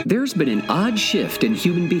There's been an odd shift in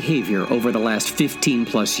human behavior over the last 15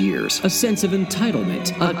 plus years. A sense of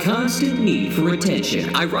entitlement, a constant need for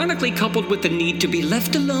attention, ironically coupled with the need to be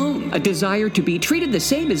left alone. A desire to be treated the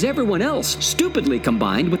same as everyone else, stupidly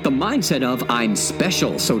combined with the mindset of, I'm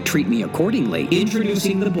special, so treat me accordingly.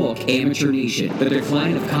 Introducing the book, Amateur Nation, The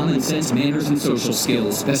Decline of Common Sense, Manners, and Social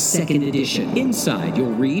Skills, the second edition. Inside,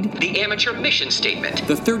 you'll read the amateur mission statement,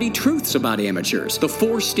 the 30 truths about amateurs, the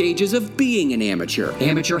 4 stages of being an amateur,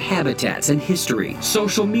 amateur habitats and history,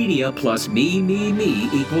 social media plus me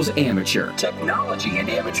equals amateur, technology and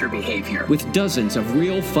amateur behavior, with dozens of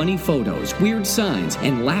real funny photos, weird signs,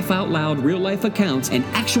 and laugh-out-loud real-life accounts and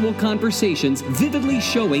actual conversations vividly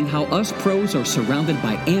showing how us pros are surrounded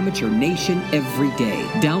by Amateur Nation every day.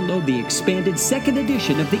 Download the expanded second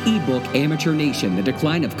edition of the ebook Amateur Nation, The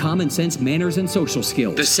Decline of Common Sense, Manners, and Social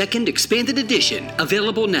Skills. The second expanded edition,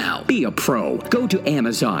 available now. Be a pro. Go to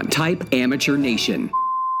Amazon. Type Amateur Nation.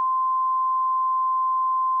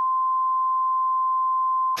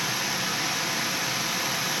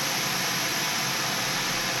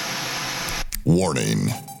 Warning.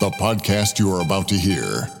 The podcast you are about to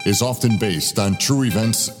hear is often based on true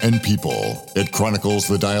events and people. It chronicles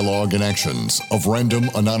the dialogue and actions of random,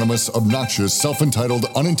 anonymous, obnoxious, self-entitled,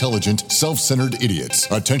 unintelligent, self-centered idiots,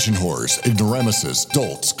 attention whores, ignoramuses,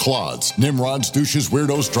 dolts, clods, nimrods, douches,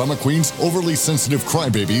 weirdos, drama queens, overly sensitive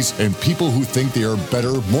crybabies, and people who think they are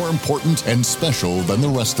better, more important, and special than the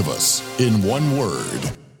rest of us. In one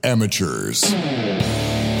word, amateurs.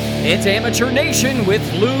 It's Amateur Nation with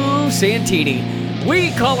Lou Santini.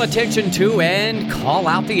 We call attention to and call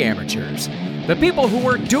out the amateurs. The people who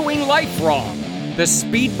are doing life wrong. The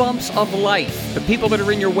speed bumps of life. The people that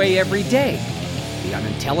are in your way every day. The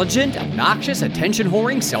unintelligent, obnoxious,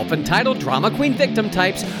 attention-whoring, self-entitled drama queen victim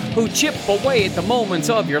types who chip away at the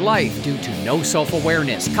moments of your life due to no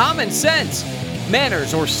self-awareness, common sense,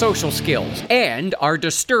 manners, or social skills, and are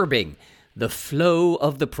disturbing the flow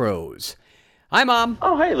of the pros. Hi, Mom.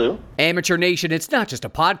 Oh, hey, Lou. Amateur Nation, it's not just a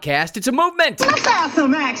podcast, it's a movement. Let's have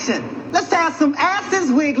some action. Let's have some asses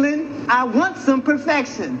wiggling. I want some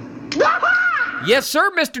perfection. Yes, sir,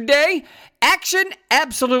 Mr. Day. Action?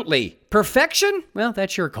 Absolutely. Perfection? Well,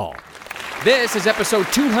 that's your call. This is episode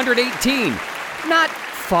 218. Not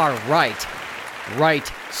far right. Right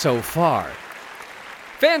so far.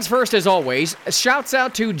 Fans first, as always, shouts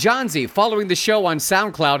out to Johnsy following the show on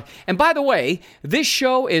SoundCloud. And by the way, this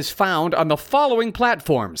show is found on the following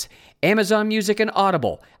platforms: Amazon Music and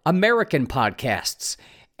Audible, American Podcasts,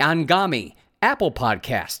 Angami, Apple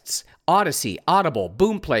Podcasts, Odyssey, Audible,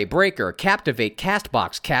 Boomplay, Breaker, Captivate,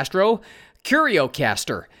 Castbox, Castro,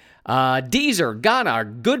 CurioCaster, Deezer, Ghana,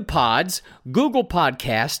 Good Pods, Google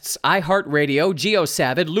Podcasts, iHeartRadio,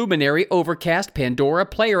 GeoSavid, Luminary, Overcast, Pandora,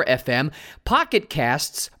 Player FM, Pocket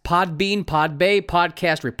Casts, Podbean, Podbay,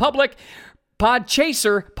 Podcast Republic,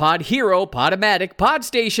 Podchaser, Podhero, Podomatic,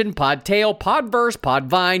 Podstation, Podtail, Podverse,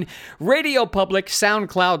 Podvine, Radio Public,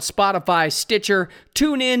 SoundCloud, Spotify, Stitcher,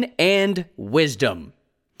 TuneIn, and Wisdom.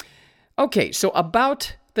 Okay, so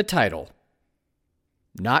about the title.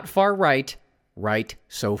 Not far right. Right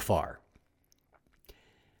so far.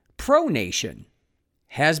 Pro Nation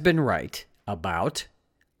has been right about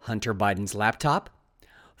Hunter Biden's laptop,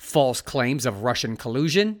 false claims of Russian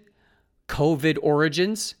collusion, COVID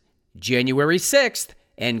origins, January 6th,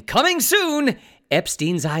 and coming soon,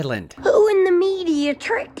 Epstein's Island. Who in the media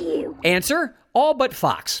tricked you? Answer, all but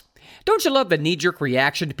Fox. Don't you love the knee-jerk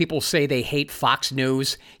reaction to people say they hate Fox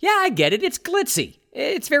News? Yeah, I get it. It's glitzy.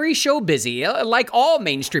 It's very show-busy, like all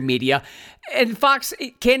mainstream media. And Fox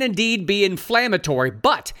can indeed be inflammatory,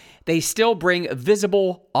 but they still bring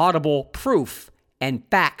visible, audible proof and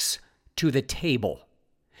facts to the table.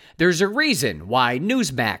 There's a reason why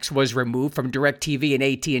Newsmax was removed from DirecTV and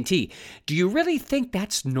AT&T. Do you really think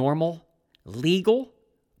that's normal? Legal?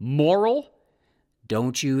 Moral?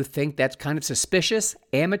 Don't you think that's kind of suspicious,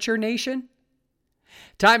 Amateur Nation?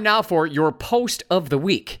 Time now for your post of the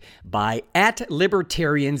week by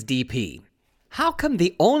 @LibertariansDP. How come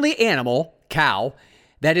the only animal, cow,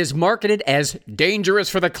 that is marketed as dangerous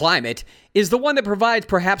for the climate is the one that provides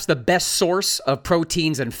perhaps the best source of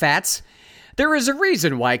proteins and fats? There is a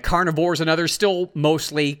reason why carnivores and others still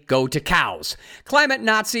mostly go to cows. Climate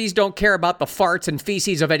Nazis don't care about the farts and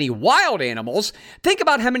feces of any wild animals. Think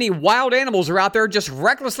about how many wild animals are out there just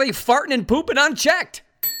recklessly farting and pooping unchecked.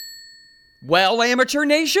 Well, Amateur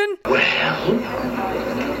Nation? Well,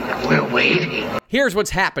 we're waiting. Here's what's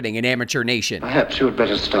happening in Amateur Nation. Perhaps you had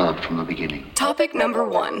better start from the beginning. Topic number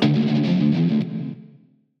 1.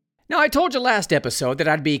 Now, I told you last episode that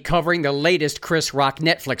I'd be covering the latest Chris Rock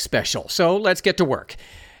Netflix special, so let's get to work.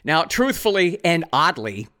 Now, truthfully and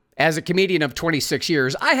oddly, as a comedian of 26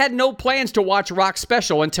 years, I had no plans to watch Rock's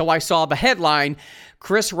special until I saw the headline,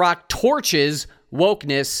 Chris Rock torches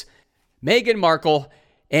wokeness, Meghan Markle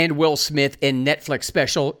and Will Smith in Netflix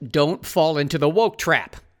special Don't Fall into the Woke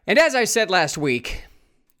Trap. And as I said last week,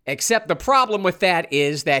 except the problem with that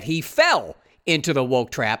is that he fell into the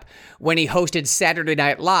woke trap when he hosted Saturday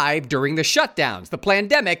Night Live during the shutdowns, the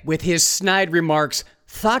pandemic, with his snide remarks,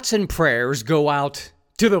 thoughts and prayers go out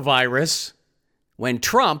to the virus, when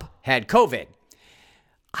Trump had COVID.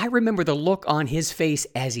 I remember the look on his face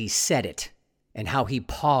as he said it and how he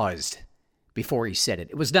paused before he said it.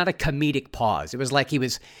 It was not a comedic pause. It was like he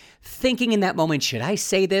was thinking in that moment, should I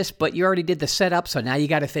say this? But you already did the setup, so now you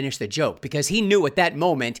got to finish the joke, because he knew at that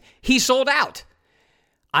moment he sold out.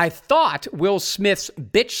 I thought Will Smith's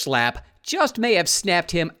bitch slap just may have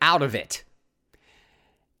snapped him out of it.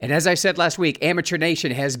 And as I said last week, Amateur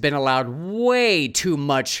Nation has been allowed way too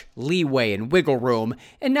much leeway and wiggle room,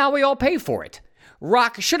 and now we all pay for it.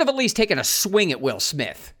 Rock should have at least taken a swing at Will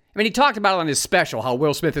Smith. I mean, he talked about it on his special, how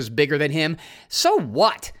Will Smith is bigger than him. So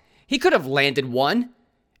what? He could have landed one.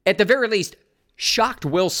 At the very least, shocked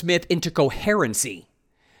Will Smith into coherency.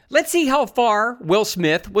 Let's see how far Will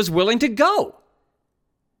Smith was willing to go.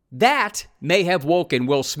 That may have woken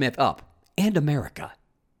Will Smith up, and America.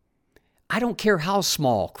 I don't care how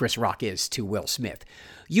small Chris Rock is to Will Smith.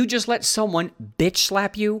 You just let someone bitch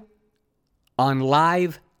slap you on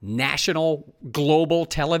live, national, global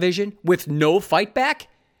television with no fight back?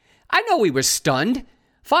 I know he was stunned.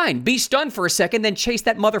 Fine, be stunned for a second, then chase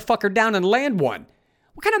that motherfucker down and land one.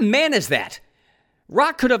 What kind of man is that?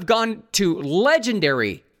 Rock could have gone to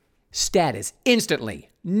legendary status instantly.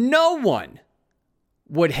 No one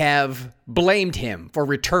would have blamed him for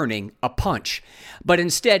returning a punch. But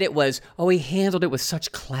instead it was, oh, he handled it with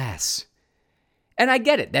such class. And I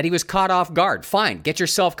get it, that he was caught off guard. Fine, get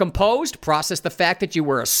yourself composed, process the fact that you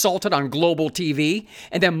were assaulted on global TV,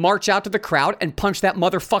 and then march out to the crowd and punch that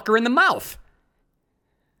motherfucker in the mouth.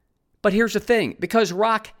 But here's the thing, because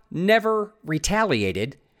Rock never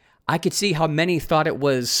retaliated, I could see how many thought it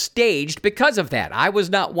was staged because of that. I was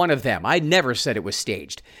not one of them. I never said it was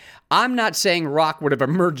staged. I'm not saying Rock would have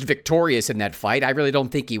emerged victorious in that fight. I really don't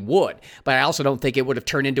think he would. But I also don't think it would have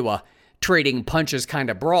turned into a trading punches kind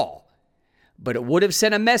of brawl. But it would have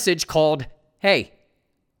sent a message called, hey,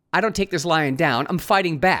 I don't take this lying down. I'm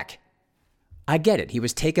fighting back. I get it. He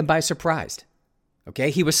was taken by surprise. Okay?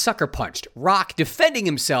 He was sucker punched. Rock defending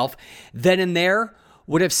himself then and there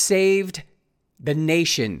would have saved the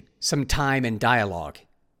nation some time and dialogue.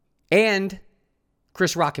 And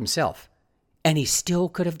Chris Rock himself. And he still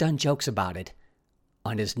could have done jokes about it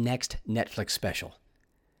on his next Netflix special.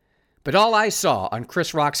 But all I saw on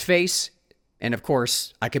Chris Rock's face, and of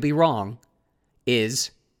course, I could be wrong,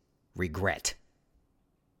 is regret.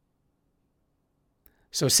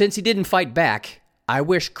 So since he didn't fight back, I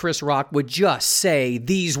wish Chris Rock would just say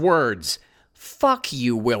these words. Fuck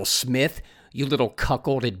you, Will Smith, you little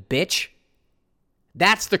cuckolded bitch.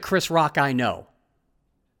 That's the Chris Rock I know.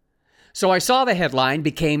 So I saw the headline,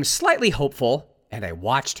 became slightly hopeful, and I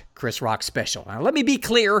watched Chris Rock's special. Now, let me be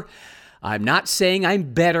clear. I'm not saying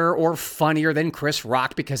I'm better or funnier than Chris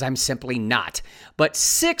Rock, because I'm simply not. But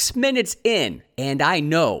 6 minutes in, and I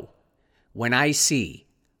know when I see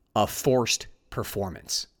a forced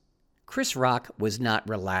performance. Chris Rock was not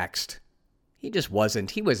relaxed. He just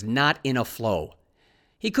wasn't. He was not in a flow.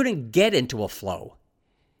 He couldn't get into a flow.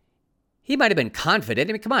 He might have been confident.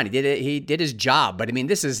 I mean, come on, he did his job. But I mean,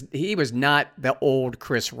 he was not the old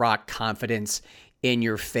Chris Rock confidence, in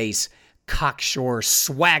your face, cocksure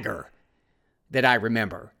swagger that I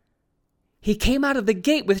remember. He came out of the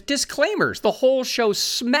gate with disclaimers. The whole show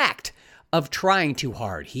smacked of trying too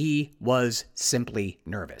hard. He was simply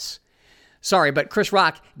nervous. Sorry, but Chris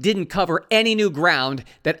Rock didn't cover any new ground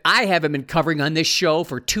that I haven't been covering on this show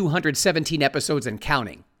for 217 episodes and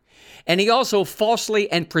counting. And he also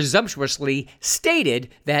falsely and presumptuously stated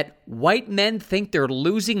that white men think they're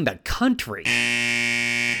losing the country.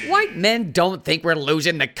 White men don't think we're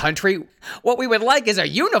losing the country. What we would like is a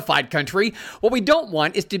unified country. What we don't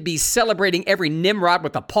want is to be celebrating every Nimrod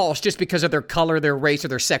with a pulse just because of their color, their race, or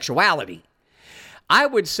their sexuality. I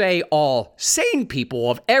would say all sane people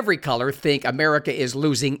of every color think America is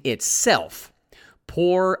losing itself.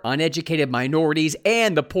 Poor, uneducated minorities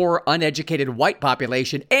and the poor, uneducated white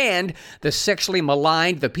population and the sexually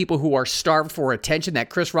maligned, the people who are starved for attention that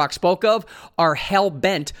Chris Rock spoke of, are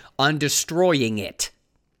hell-bent on destroying it.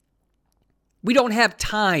 We don't have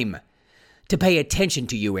time to pay attention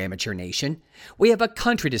to you, Amateur Nation. We have a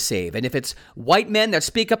country to save, and if it's white men that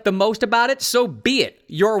speak up the most about it, so be it.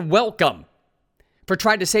 You're welcome. for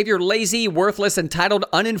trying to save your lazy, worthless, entitled,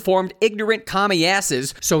 uninformed, ignorant commie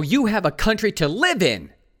asses so you have a country to live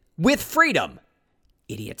in with freedom.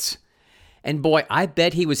 Idiots. And boy, I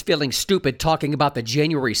bet he was feeling stupid talking about the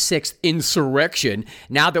January 6th insurrection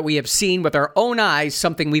now that we have seen with our own eyes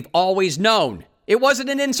something we've always known. It wasn't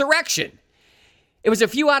an insurrection. It was a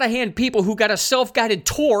few out-of-hand people who got a self-guided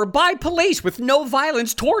tour by police with no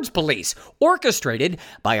violence towards police, orchestrated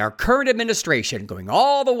by our current administration, going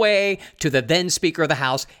all the way to the then Speaker of the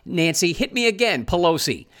House, Nancy, hit me again,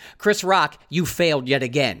 Pelosi. Chris Rock, you failed yet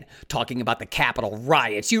again, talking about the Capitol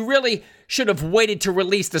riots. You really should have waited to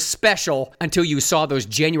release the special until you saw those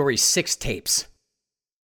January 6 tapes.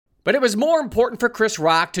 But it was more important for Chris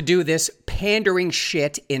Rock to do this pandering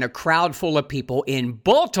shit in a crowd full of people in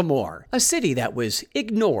Baltimore, a city that was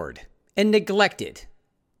ignored and neglected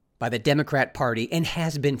by the Democrat Party and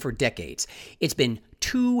has been for decades. It's been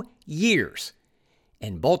 2 years,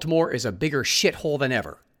 and Baltimore is a bigger shithole than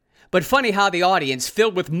ever. But funny how the audience,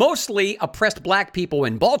 filled with mostly oppressed black people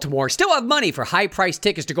in Baltimore, still have money for high-priced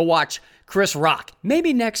tickets to go watch Chris Rock.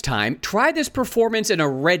 Maybe next time, try this performance in a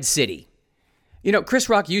red city. You know, Chris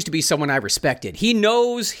Rock used to be someone I respected. He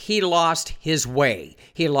knows he lost his way.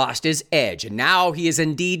 He lost his edge, and now he is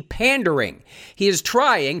indeed pandering. He is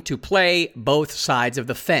trying to play both sides of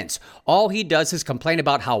the fence. All he does is complain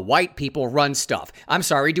about how white people run stuff. I'm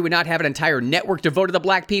sorry, do we not have an entire network devoted to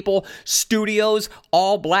black people? Studios,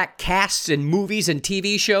 all black casts in movies and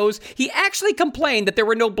TV shows? He actually complained that there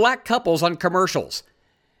were no black couples on commercials,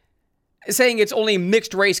 saying it's only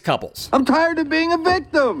mixed race couples. I'm tired of being a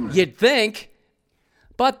victim. You'd think.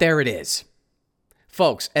 But there it is.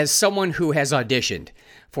 Folks, as someone who has auditioned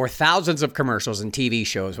for thousands of commercials and TV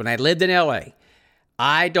shows when I lived in LA,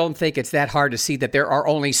 I don't think it's that hard to see that there are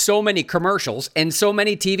only so many commercials and so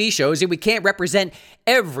many TV shows, and we can't represent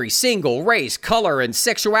every single race, color, and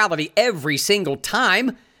sexuality every single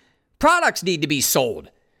time. Products need to be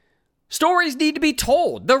sold. Stories need to be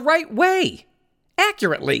told the right way,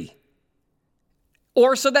 accurately,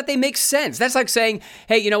 or so that they make sense. That's like saying,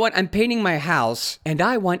 hey, you know what? I'm painting my house, and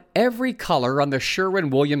I want every color on the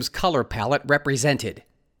Sherwin-Williams color palette represented.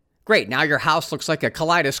 Great, now your house looks like a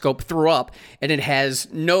kaleidoscope threw up, and it has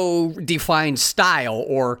no defined style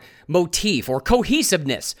or motif or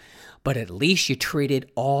cohesiveness. But at least you treated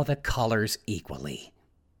all the colors equally.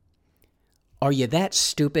 Are you that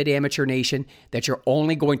stupid, amateur nation, that you're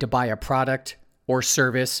only going to buy a product or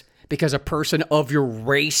service because a person of your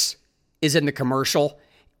race is in the commercial?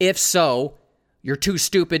 If so, you're too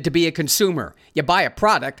stupid to be a consumer. You buy a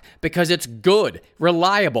product because it's good,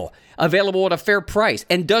 reliable, available at a fair price,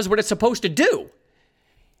 and does what it's supposed to do.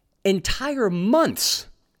 Entire months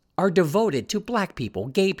are devoted to black people,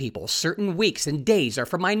 gay people. Certain weeks and days are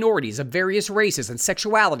for minorities of various races and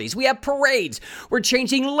sexualities. We have parades. We're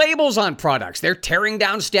changing labels on products. They're tearing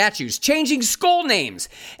down statues, changing school names.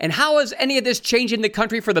 And how is any of this changing the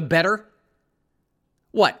country for the better?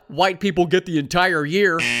 What, white people get the entire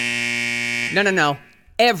year? No.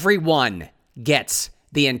 Everyone gets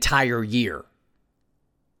the entire year.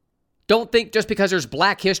 Don't think just because there's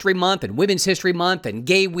Black History Month and Women's History Month and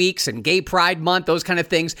Gay Weeks and Gay Pride Month, those kind of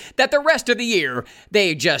things, that the rest of the year,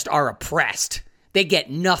 they just are oppressed. They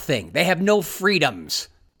get nothing. They have no freedoms.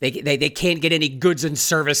 They can't get any goods and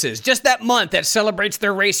services. Just that month that celebrates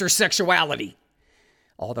their race or sexuality.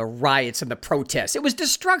 All the riots and the protests. It was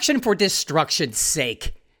destruction for destruction's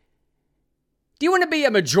sake. Do you want to be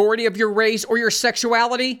a majority of your race or your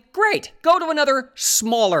sexuality? Great. Go to another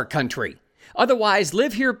smaller country. Otherwise,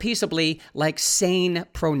 live here peaceably like sane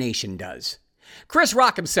pronation does. Chris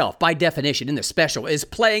Rock himself, by definition in the special, is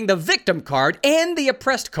playing the victim card and the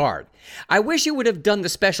oppressed card. I wish he would have done the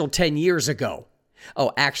special 10 years ago.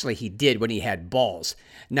 Oh, actually, he did when he had balls,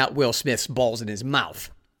 not Will Smith's balls in his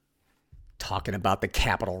mouth. Talking about the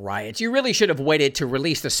Capitol riots. You really should have waited to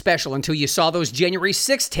release the special until you saw those January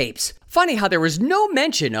 6 tapes. Funny how there was no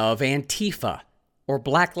mention of Antifa or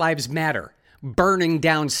Black Lives Matter, burning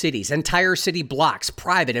down cities, entire city blocks,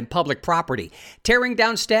 private and public property, tearing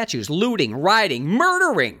down statues, looting, rioting,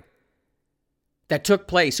 murdering that took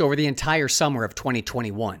place over the entire summer of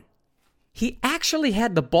 2021. He actually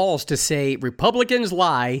had the balls to say Republicans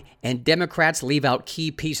lie and Democrats leave out key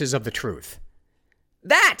pieces of the truth.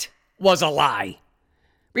 That was a lie.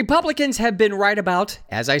 Republicans have been right about,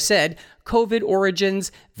 as I said, COVID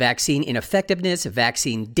origins, vaccine ineffectiveness,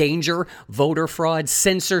 vaccine danger, voter fraud,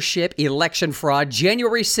 censorship, election fraud,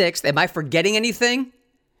 January 6th. Am I forgetting anything?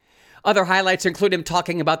 Other highlights include him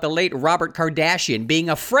talking about the late Robert Kardashian being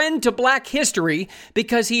a friend to Black history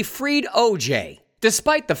because he freed OJ,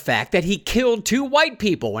 despite the fact that he killed 2 white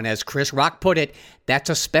people. And as Chris Rock put it, that's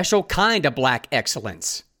a special kind of black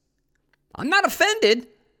excellence. I'm not offended.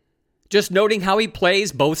 Just noting how he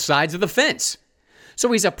plays both sides of the fence.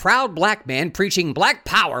 So he's a proud black man preaching black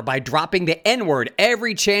power by dropping the N-word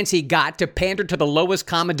every chance he got to pander to the lowest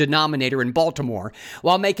common denominator in Baltimore,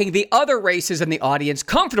 while making the other races in the audience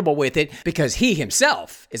comfortable with it because he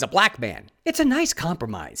himself is a black man. It's a nice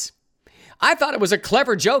compromise. I thought it was a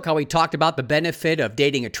clever joke how he talked about the benefit of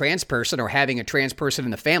dating a trans person or having a trans person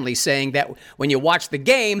in the family, saying that when you watch the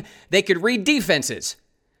game, they could read defenses.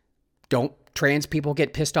 Don't trans people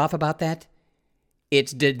get pissed off about that?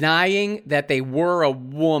 It's denying that they were a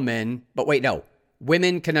woman, but wait, no.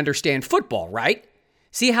 Women can understand football, right?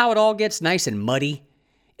 See how it all gets nice and muddy?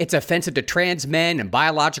 It's offensive to trans men and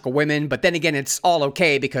biological women, but then again, it's all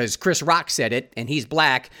okay because Chris Rock said it, and he's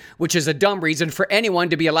black, which is a dumb reason for anyone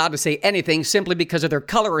to be allowed to say anything simply because of their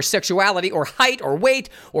color or sexuality or height or weight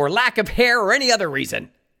or lack of hair or any other reason.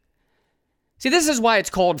 See, this is why it's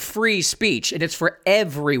called free speech, and it's for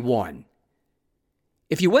everyone.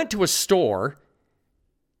 If you went to a store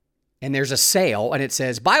and there's a sale and it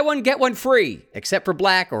says, buy one, get one free, except for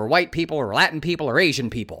black or white people or Latin people or Asian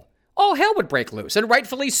people, all hell would break loose, and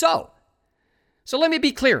rightfully so. So let me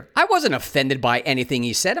be clear. I wasn't offended by anything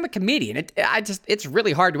he said. I'm a comedian. It's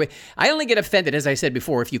really hard to... I only get offended, as I said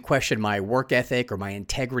before, if you question my work ethic or my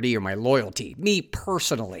integrity or my loyalty. Me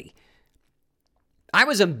personally. I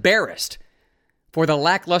was embarrassed for the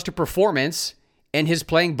lackluster performance and his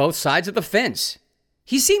playing both sides of the fence.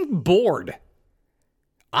 He seemed bored.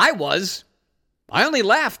 I was. I only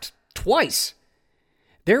laughed twice.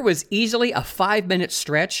 There was easily a 5-minute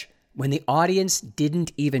stretch when the audience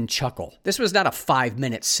didn't even chuckle. This was not a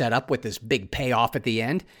 5-minute setup with this big payoff at the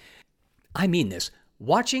end. I mean this.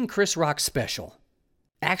 Watching Chris Rock's special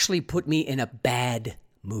actually put me in a bad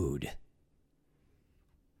mood.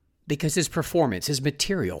 Because his performance, his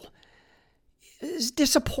material, is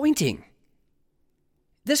disappointing.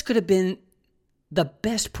 This could have been the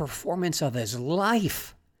best performance of his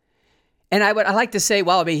life. And I like to say,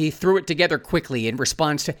 well, I mean, he threw it together quickly in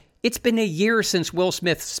response to, it's been a year since Will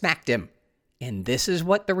Smith smacked him. And this is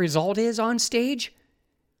what the result is on stage?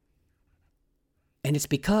 And it's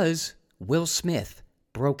because Will Smith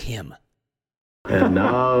broke him. And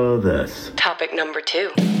now this. Topic number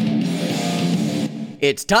 2.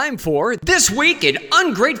 It's time for This Week in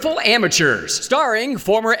Ungrateful Amateurs, starring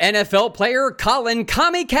former NFL player Colin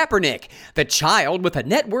 "Kami" Kaepernick, the child with a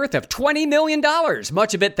net worth of $20 million,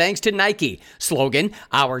 much of it thanks to Nike. Slogan,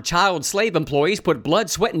 our child slave employees put blood,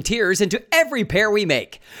 sweat, and tears into every pair we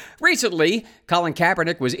make. Recently, Colin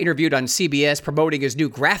Kaepernick was interviewed on CBS promoting his new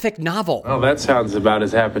graphic novel. Well, that sounds about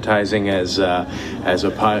as appetizing as a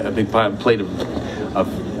big plate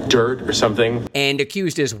of dirt or something. And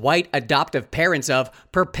accused his white adoptive parents of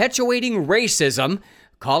perpetuating racism,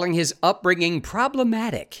 calling his upbringing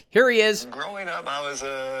problematic. Here he is. Growing up, I was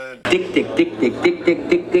a dick.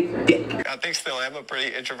 I think still am a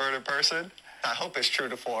pretty introverted person. I hope it's true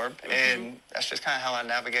to form, and that's just kind of how I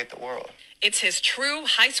navigate the world. It's his true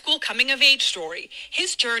high school coming-of-age story,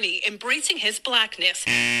 his journey embracing his blackness.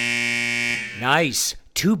 Nice.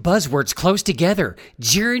 2 buzzwords close together,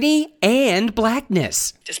 journey and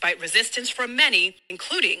blackness. Despite resistance from many,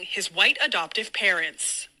 including his white adoptive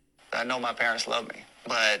parents. I know my parents love me,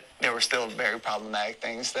 but there were still very problematic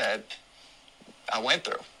things that I went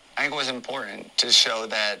through. I think it was important to show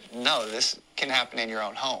that, no, this can happen in your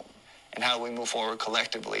own home, and how do we move forward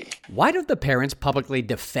collectively. Why don't the parents publicly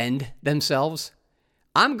defend themselves?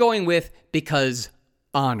 I'm going with because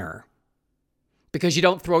honor. Because you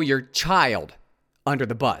don't throw your child under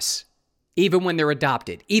the bus, even when they're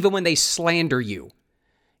adopted, even when they slander you.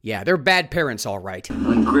 Yeah, they're bad parents, all right.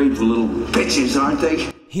 Ungrateful little bitches, aren't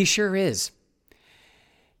they? He sure is.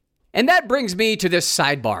 And that brings me to this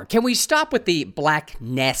sidebar. Can we stop with the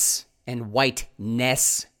blackness and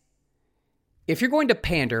whiteness? If you're going to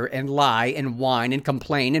pander and lie and whine and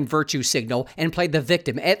complain and virtue signal and play the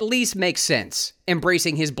victim, at least make sense,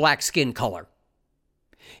 embracing his black skin color.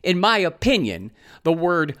 In my opinion, the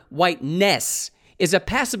word whiteness is a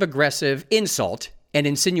passive-aggressive insult and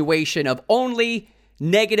insinuation of only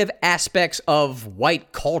negative aspects of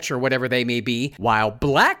white culture, whatever they may be, while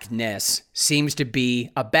blackness seems to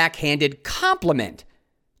be a backhanded compliment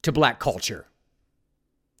to black culture.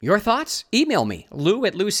 Your thoughts? Email me,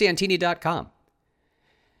 lou@lousantini.com.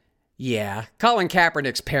 Yeah, Colin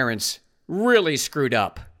Kaepernick's parents really screwed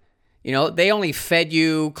up. You know, they only fed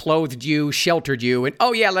you, clothed you, sheltered you, and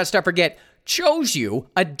oh yeah, let's not forget, chose you,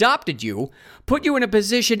 adopted you, put you in a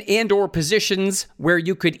position and or positions where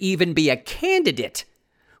you could even be a candidate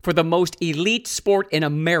for the most elite sport in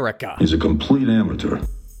America. He's a complete amateur.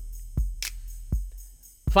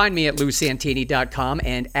 Find me at LouSantini.com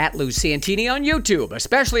and at Lou Santini on YouTube,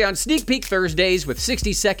 especially on Sneak Peek Thursdays with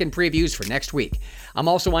 60-second previews for next week. I'm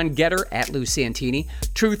also on Getter at Lou Santini,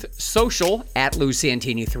 Truth Social at Lou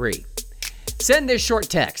Santini3. Send this short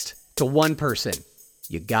text to one person.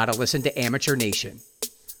 You gotta listen to Amateur Nation.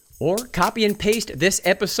 Or copy and paste this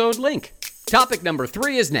episode link. Topic number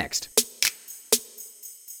 3 is next.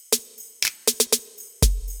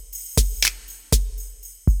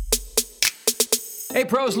 Hey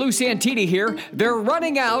pros, Lou Santini here. They're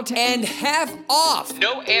running out and half off.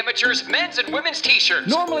 No Amateurs men's and women's t-shirts.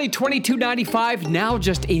 Normally $22.95, now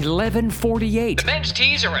just $11.48. The men's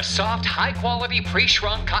tees are a soft, high-quality,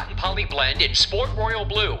 pre-shrunk cotton poly blend in Sport Royal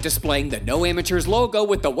Blue, displaying the No Amateurs logo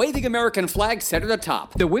with the waving American flag set at the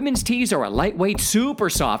top. The women's tees are a lightweight, super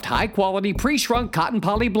soft, high-quality, pre-shrunk cotton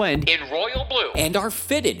poly blend in Royal Blue, and are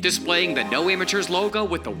fitted, displaying the No Amateurs logo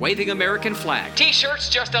with the waving American flag. T-shirts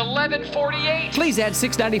just $11.48. Please add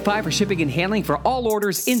 $6.95 for shipping and handling for all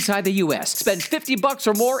orders inside the U.S. Spend $50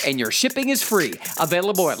 or more and your shipping is free.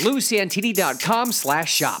 Available at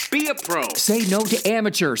LouSantini.com/shop. Be a pro. Say no to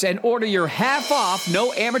amateurs and order your half-off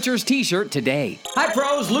No Amateurs t-shirt today. Hi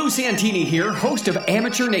pros, Lou Santini here, host of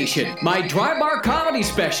Amateur Nation. My dry bar comedy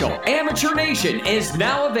special, Amateur Nation, is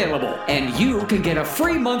now available. And you can get a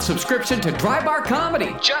free month subscription to Dry Bar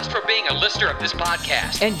Comedy. Just for being a listener of this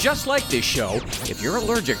podcast. And just like this show, if you're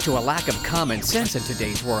allergic to a lack of common sense in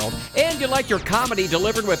today's world, and you like your comedy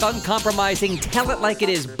delivered with uncompromising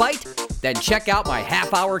tell-it-like-it-is bite, then check out my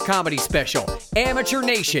half-hour comedy special, Amateur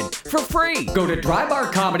Nation, for free. Go to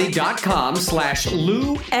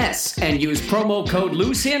drybarcomedy.com/LouS and use promo code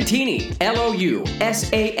Lou Santini,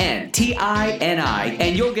 LOUSANTINI,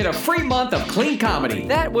 and you'll get a free month of clean comedy.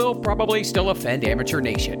 That will probably still offend Amateur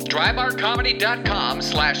Nation.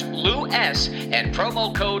 Drybarcomedy.com/LouS and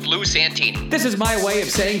promo code Lou Santini. This is my way of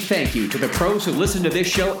saying thank you to the pros who listen to this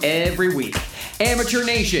show every week. Amateur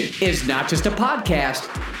Nation is not just a podcast,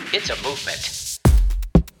 it's a movement.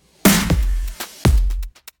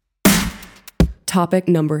 Topic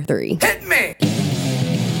number 3. Hit me!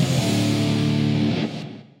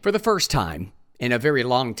 For the first time in a very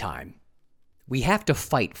long time, we have to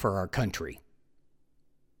fight for our country.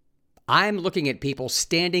 I'm looking at people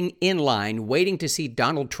standing in line waiting to see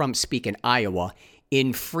Donald Trump speak in Iowa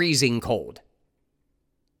in freezing cold.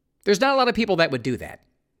 There's not a lot of people that would do that.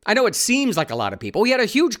 I know it seems like a lot of people. We had a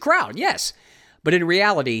huge crowd, yes. But in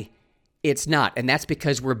reality, it's not. And that's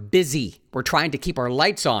because we're busy. We're trying to keep our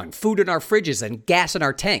lights on, food in our fridges, and gas in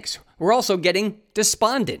our tanks. We're also getting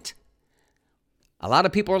despondent. A lot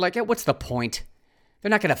of people are like, what's the point? They're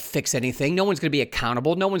not going to fix anything. No one's going to be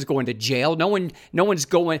accountable. No one's going to jail. No one's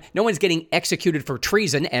getting executed for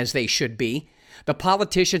treason, as they should be. The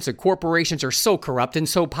politicians and corporations are so corrupt and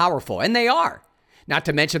so powerful, and they are. Not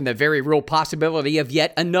to mention the very real possibility of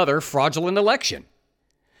yet another fraudulent election.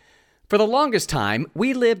 For the longest time,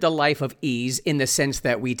 we lived a life of ease in the sense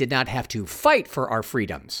that we did not have to fight for our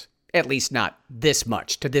freedoms, at least not this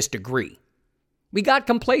much, to this degree. We got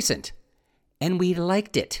complacent, and we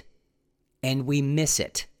liked it, and we miss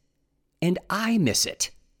it, and I miss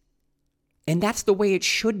it. And that's the way it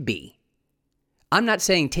should be. I'm not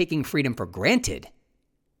saying taking freedom for granted,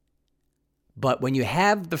 but when you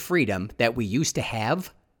have the freedom that we used to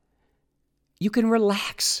have, you can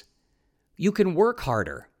relax. You can work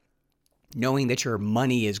harder, knowing that your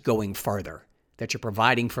money is going farther, that you're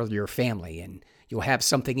providing for your family, and you'll have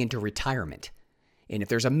something into retirement. And if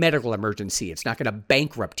there's a medical emergency, it's not going to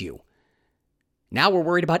bankrupt you. Now we're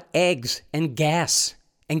worried about eggs and gas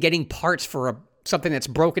and getting parts for something that's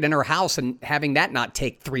broken in our house and having that not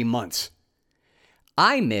take 3 months.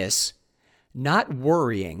 I miss not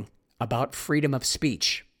worrying about freedom of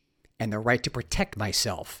speech and the right to protect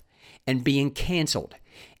myself and being canceled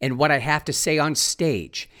and what I have to say on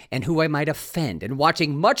stage and who I might offend and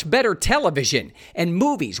watching much better television and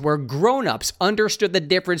movies where grown-ups understood the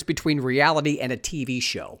difference between reality and a TV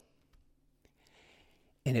show.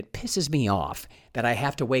 And it pisses me off that I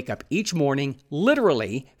have to wake up each morning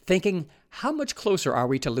literally thinking, how much closer are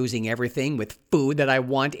we to losing everything with food that I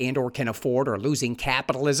want and or can afford, or losing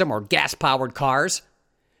capitalism or gas-powered cars?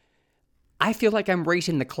 I feel like I'm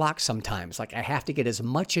racing the clock sometimes, like I have to get as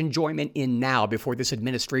much enjoyment in now before this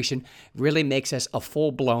administration really makes us a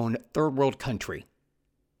full-blown third-world country.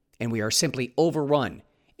 And we are simply overrun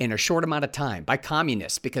in a short amount of time by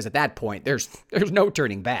communists, because at that point, there's no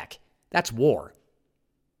turning back. That's war.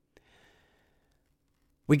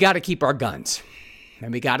 We got to keep our guns,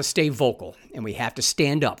 and we got to stay vocal, and we have to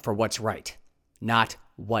stand up for what's right, not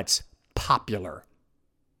what's popular.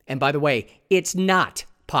 And by the way, it's not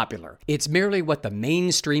popular. It's merely what the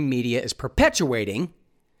mainstream media is perpetuating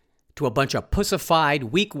to a bunch of pussified,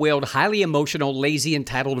 weak-willed, highly emotional, lazy,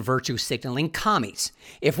 entitled, virtue-signaling commies.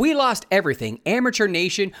 If we lost everything, Amateur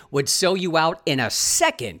Nation would sell you out in a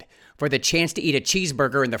second for the chance to eat a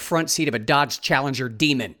cheeseburger in the front seat of a Dodge Challenger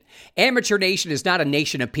Demon. Amateur Nation is not a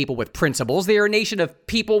nation of people with principles. They are a nation of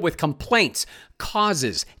people with complaints,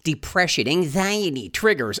 causes, depression, anxiety,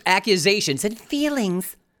 triggers, accusations, and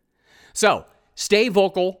feelings. So, stay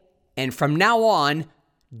vocal, and from now on,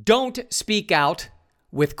 don't speak out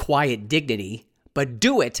with quiet dignity, but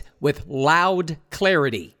do it with loud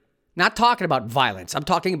clarity. Not talking about violence. I'm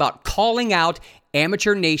talking about calling out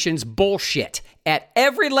Amateur Nation's bullshit at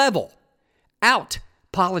every level. Out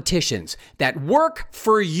politicians that work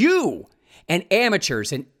for you and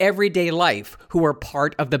amateurs in everyday life who are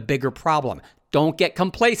part of the bigger problem. Don't get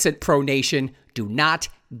complacent, Pro Nation. Do not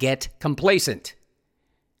get complacent.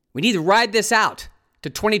 We need to ride this out to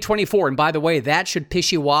 2024. And by the way, that should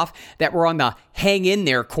piss you off that we're on the hang in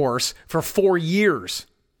there course for 4 years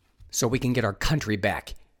so we can get our country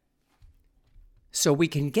back. So we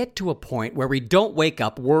can get to a point where we don't wake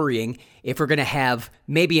up worrying if we're going to have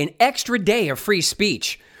maybe an extra day of free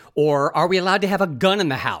speech, or are we allowed to have a gun in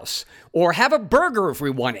the house, or have a burger if we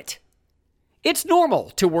want it. It's normal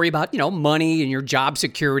to worry about, money and your job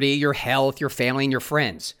security, your health, your family, and your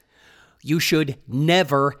friends. You should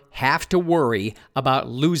never have to worry about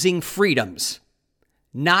losing freedoms.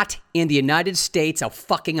 Not in the United States of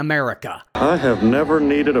fucking America. I have never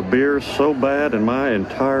needed a beer so bad in my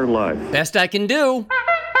entire life. Best I can do.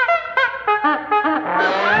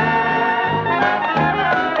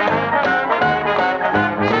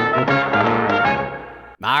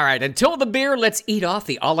 All right, until the beer, let's eat off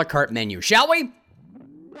the a la carte menu, shall we?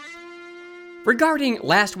 Regarding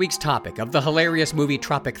last week's topic of the hilarious movie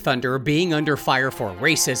Tropic Thunder being under fire for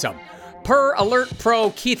racism, per Alert Pro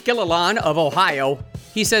Keith Gilliland of Ohio,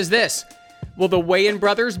 he says this: will the Wayans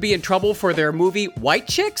brothers be in trouble for their movie White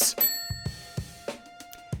Chicks?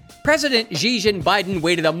 President Xi Jinping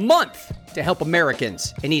waited a month to help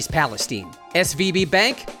Americans in East Palestine. SVB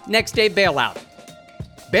Bank, next day bailout.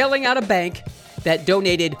 Bailing out a bank that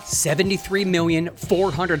donated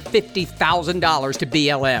 $73,450,000 to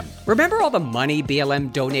BLM. Remember all the money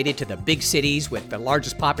BLM donated to the big cities with the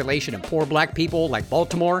largest population of poor black people like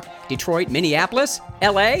Baltimore, Detroit, Minneapolis,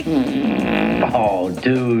 LA? Oh,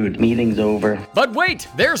 dude, meeting's over. But wait,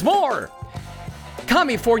 there's more!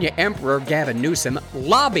 California Emperor Gavin Newsom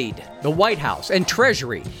lobbied the White House and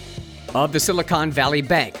Treasury of the Silicon Valley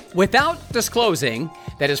Bank without disclosing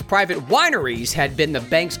that his private wineries had been the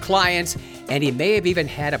bank's clients, and he may have even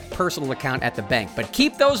had a personal account at the bank. But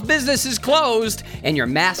keep those businesses closed and your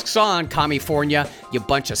masks on, California, you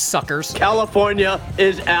bunch of suckers. California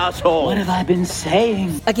is asshole. What have I been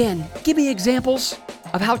saying? Again, give me examples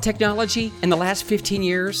of how technology in the last 15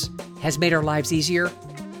 years has made our lives easier.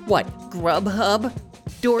 What, Grubhub?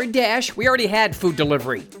 DoorDash? We already had food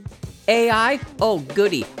delivery. AI? Oh,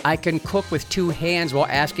 goody. I can cook with 2 hands while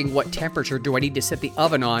asking what temperature do I need to set the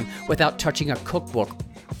oven on without touching a cookbook.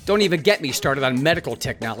 Don't even get me started on medical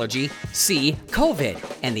technology. See,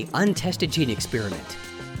 COVID and the untested gene experiment.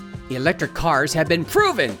 Electric cars have been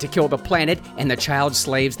proven to kill the planet and the child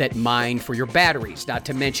slaves that mine for your batteries. Not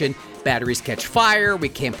to mention, batteries catch fire, we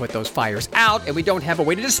can't put those fires out, and we don't have a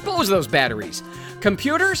way to dispose of those batteries.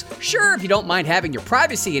 Computers? Sure, if you don't mind having your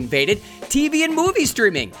privacy invaded. TV and movie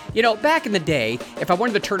streaming. Back in the day, if I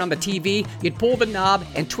wanted to turn on the TV, you'd pull the knob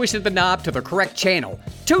and twisted the knob to the correct channel.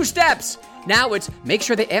 2 steps! Now it's make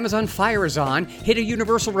sure the Amazon Fire is on, hit a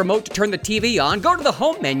universal remote to turn the TV on, go to the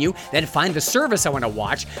home menu, then find the service I want to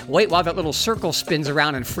watch, wait while that little circle spins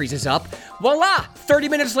around and freezes up. Voila! 30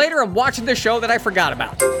 minutes later, I'm watching the show that I forgot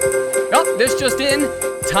about. Oh, this just in.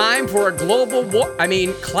 Time for a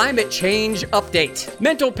climate change update.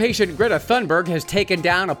 Mental patient Greta Thunberg has taken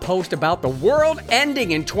down a post about the world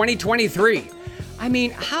ending in 2023.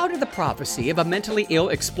 How did the prophecy of a mentally ill,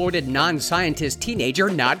 exploited, non-scientist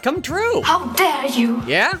teenager not come true? How dare you?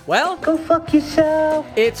 Yeah, well, Go fuck yourself.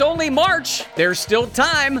 it's only March. There's still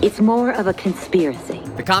time. It's more of a conspiracy.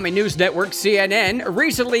 The common news network CNN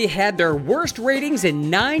recently had their worst ratings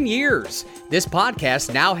in 9 years. This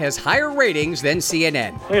podcast now has higher ratings than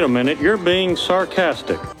CNN. Wait a minute, you're being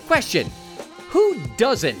sarcastic. Question: who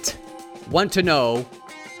doesn't want to know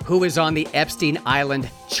who is on the Epstein Island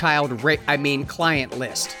client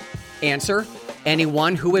list? Answer: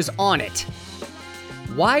 anyone who is on it.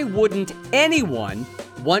 Why wouldn't anyone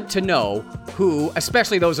want to know who,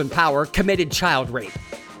 especially those in power, committed child rape?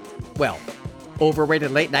 Well, overrated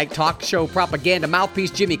late-night talk show propaganda mouthpiece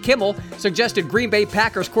Jimmy Kimmel suggested Green Bay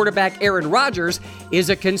Packers quarterback Aaron Rodgers is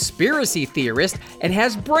a conspiracy theorist and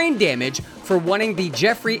has brain damage for wanting the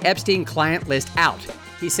Jeffrey Epstein client list out.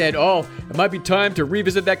 He said, "Oh, it might be time to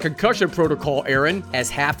revisit that concussion protocol, Aaron."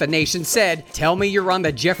 As half the nation said, "Tell me you're on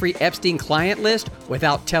the Jeffrey Epstein client list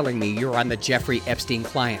without telling me you're on the Jeffrey Epstein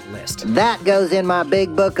client list." That goes in my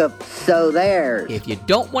big book of so there's. If you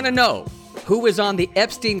don't want to know who is on the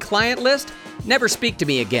Epstein client list, never speak to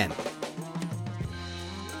me again.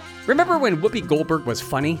 Remember when Whoopi Goldberg was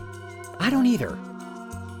funny? I don't either.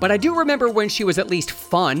 But I do remember when she was at least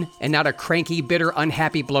fun and not a cranky, bitter,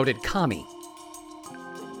 unhappy, bloated commie.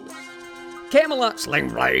 Kamala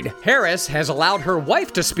Slingblade Harris has allowed her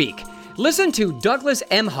wife to speak. Listen to Douglas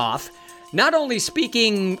Emhoff not only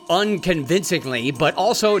speaking unconvincingly, but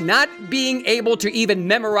also not being able to even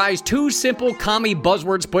memorize two simple commie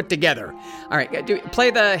buzzwords put together. All right,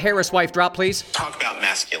 play the Harris wife drop, please. Talk about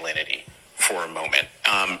masculinity for a moment.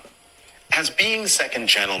 Has being second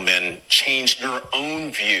gentleman changed your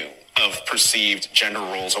own view of perceived gender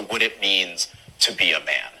roles or what it means to be a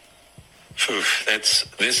man?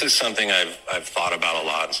 This is something I've thought about a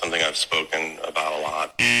lot, something I've spoken about a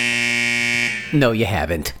lot. No, you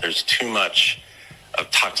haven't. There's too much of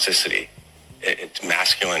toxicity. It's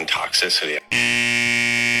masculine toxicity.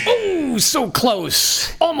 Oh, so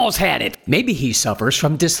close. Almost had it. Maybe he suffers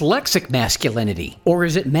from dyslexic masculinity. Or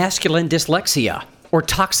is it masculine dyslexia? Or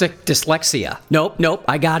toxic dyslexia? Nope,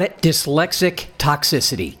 I got it. Dyslexic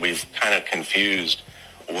toxicity. We've kind of confused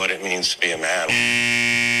what it means to be a man.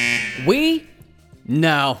 We?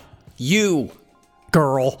 No. You,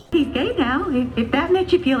 girl. He's gay now, if that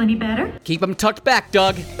makes you feel any better. Keep him tucked back,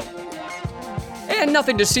 Doug. And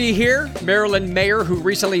nothing to see here. Maryland mayor who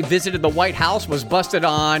recently visited the White House was busted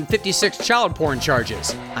on 56 child porn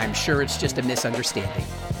charges. I'm sure it's just a misunderstanding.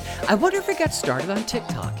 I wonder if it got started on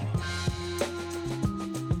TikTok.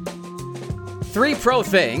 3 pro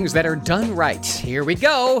things that are done right. Here we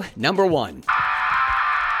go. Number 1.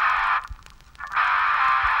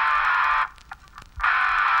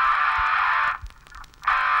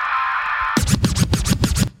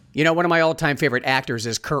 You know, one of my all-time favorite actors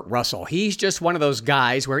is Kurt Russell. He's just one of those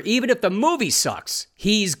guys where even if the movie sucks,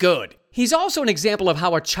 he's good. He's also an example of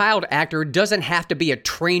how a child actor doesn't have to be a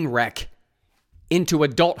train wreck into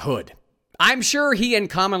adulthood. I'm sure he and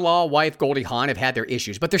common-law wife Goldie Hawn have had their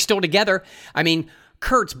issues, but they're still together. I mean,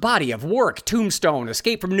 Kurt's body of work, Tombstone,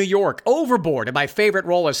 Escape from New York, Overboard, and my favorite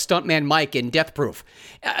role as Stuntman Mike in Death Proof,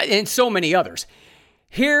 and so many others.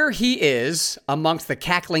 Here he is amongst the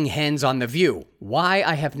cackling hens on The View. Why,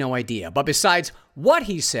 I have no idea. But besides what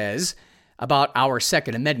he says about our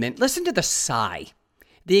Second Amendment, listen to the sigh,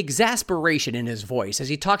 the exasperation in his voice as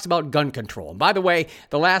he talks about gun control. And by the way,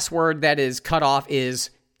 the last word that is cut off is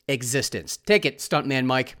existence. Take it, Stuntman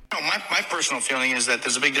Mike. My personal feeling is that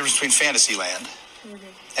there's a big difference between Fantasyland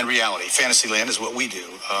and reality. Fantasyland is what we do.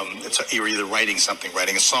 You're either writing something,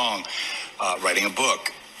 writing a song, writing a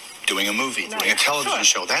book, doing a movie, doing a television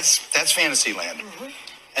show. That's Fantasyland.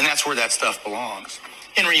 And that's where that stuff belongs.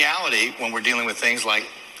 In reality, when we're dealing with things like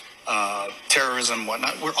terrorism and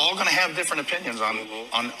whatnot, we're all going to have different opinions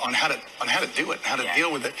on how to do it, how to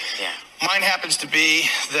deal with it. Yeah. Mine happens to be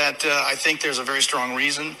that I think there's a very strong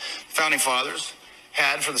reason Founding Fathers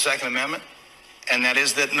had for the Second Amendment, and that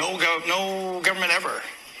is that no government ever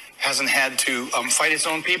hasn't had to fight its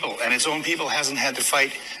own people, and its own people hasn't had to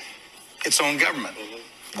fight its own government.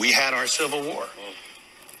 We had our Civil War.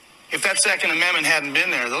 If that Second Amendment hadn't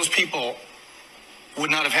been there, those people would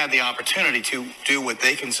not have had the opportunity to do what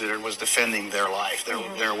they considered was defending their life,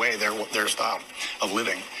 their way, their style of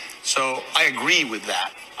living. So I agree with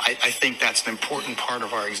that. I think that's an important part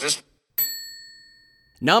of our existence.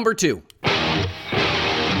 Number 2.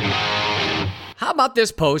 How about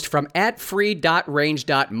this post from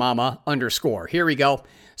 @free.range.mama_? Here we go.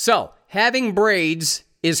 So, having braids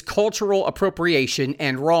is cultural appropriation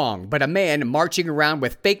and wrong, but a man marching around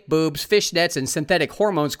with fake boobs, fishnets, and synthetic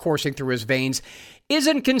hormones coursing through his veins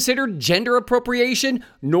isn't considered gender appropriation,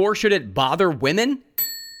 nor should it bother women?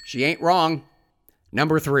 She ain't wrong.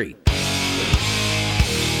 Number 3.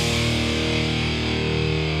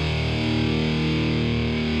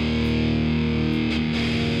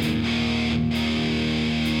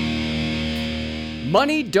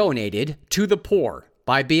 Money donated to the poor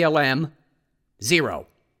by BLM, 0.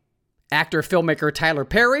 Actor, filmmaker Tyler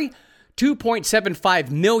Perry, $2.75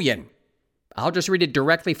 million. I'll just read it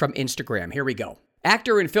directly from Instagram. Here we go.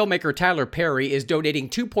 Actor and filmmaker Tyler Perry is donating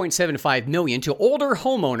 $2.75 million to older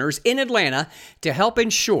homeowners in Atlanta to help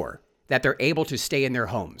ensure that they're able to stay in their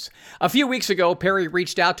homes. A few weeks ago, Perry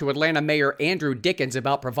reached out to Atlanta Mayor Andrew Dickens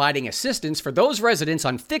about providing assistance for those residents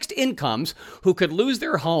on fixed incomes who could lose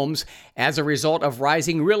their homes as a result of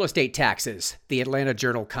rising real estate taxes, the Atlanta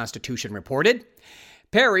Journal-Constitution reported.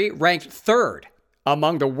 Perry ranked 3rd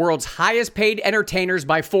among the world's highest paid entertainers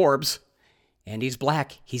by Forbes, and he's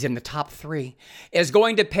black, he's in the top 3, is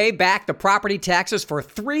going to pay back the property taxes for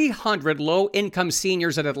 300 low-income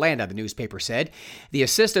seniors in Atlanta, the newspaper said. The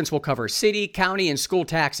assistance will cover city, county, and school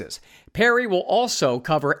taxes. Perry will also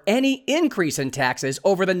cover any increase in taxes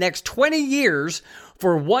over the next 20 years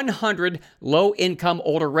for 100 low-income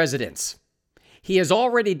older residents. He has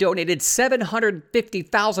already donated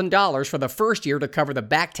 $750,000 for the first year to cover the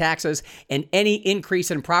back taxes and any increase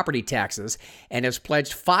in property taxes, and has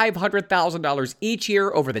pledged $500,000 each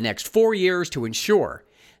year over the next 4 years to ensure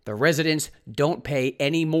the residents don't pay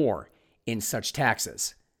any more in such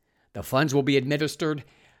taxes. The funds will be administered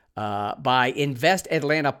by Invest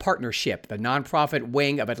Atlanta Partnership, the nonprofit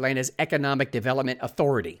wing of Atlanta's Economic Development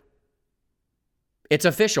Authority. It's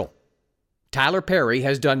official. Tyler Perry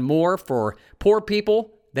has done more for poor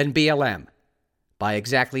people than BLM by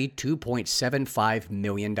exactly $2.75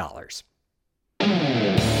 million.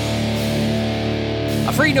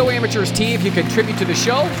 A free No Amateurs tee if you contribute to the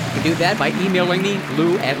show. You can do that by emailing me,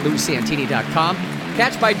 lou@lousantini.com.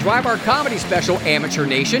 Catch my Dry Bar comedy special, Amateur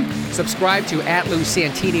Nation. Subscribe to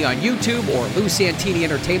 @LouSantini on YouTube or Lou Santini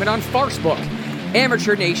Entertainment on Farcebook.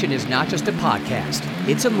 Amateur Nation is not just a podcast,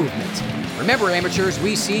 it's a movement. Remember, amateurs,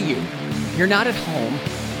 we see you. You're not at home.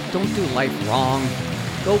 Don't do life wrong.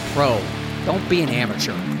 Go pro. Don't be an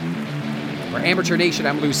amateur. For Amateur Nation,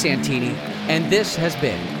 I'm Lou Santini, and this has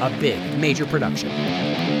been a big major production.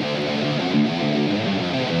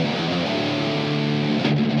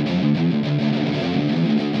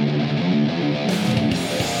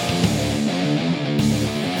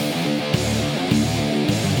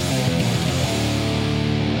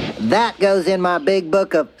 That goes in my big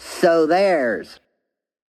book of So There's.